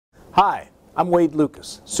Hi, I'm Wade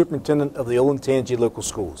Lucas, Superintendent of the Olentangy Local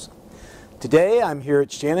Schools. Today I'm here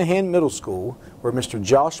at Shanahan Middle School where Mr.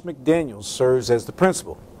 Josh McDaniels serves as the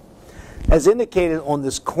principal. As indicated on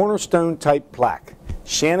this cornerstone type plaque,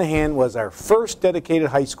 Shanahan was our first dedicated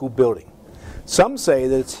high school building. Some say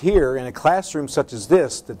that it's here in a classroom such as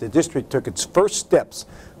this that the district took its first steps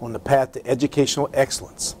on the path to educational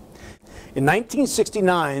excellence. In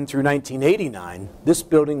 1969 through 1989, this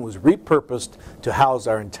building was repurposed to house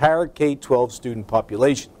our entire K-12 student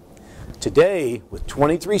population. Today, with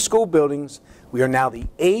 23 school buildings, we are now the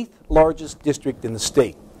 8th largest district in the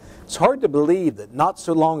state. It's hard to believe that not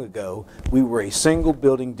so long ago, we were a single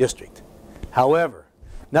building district. However,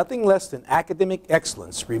 nothing less than academic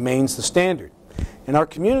excellence remains the standard, and our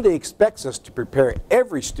community expects us to prepare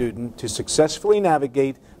every student to successfully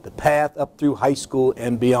navigate the path up through high school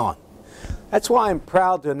and beyond. That's why I'm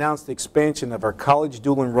proud to announce the expansion of our college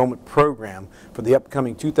dual enrollment program for the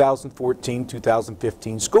upcoming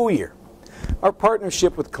 2014-2015 school year. Our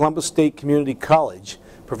partnership with Columbus State Community College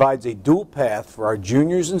provides a dual path for our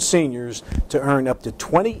juniors and seniors to earn up to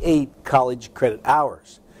 28 college credit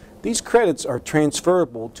hours. These credits are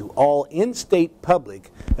transferable to all in-state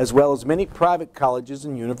public as well as many private colleges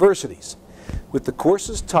and universities. With the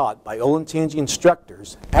courses taught by Olentangy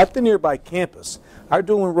instructors at the nearby campus, our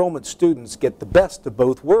dual enrollment students get the best of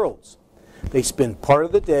both worlds. They spend part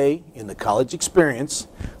of the day in the college experience.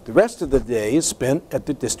 The rest of the day is spent at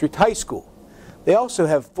the district high school. They also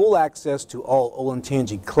have full access to all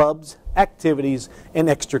Olentangy clubs, activities, and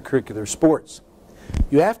extracurricular sports.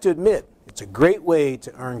 You have to admit, it's a great way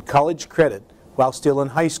to earn college credit while still in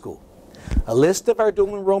high school. A list of our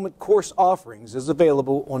dual enrollment course offerings is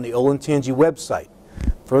available on the Olentangy website.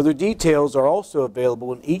 Further details are also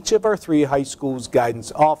available in each of our 3 high schools'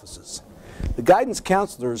 guidance offices. The guidance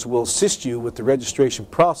counselors will assist you with the registration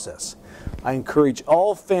process. I encourage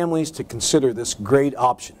all families to consider this great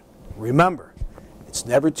option. Remember, it's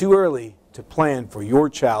never too early to plan for your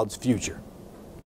child's future.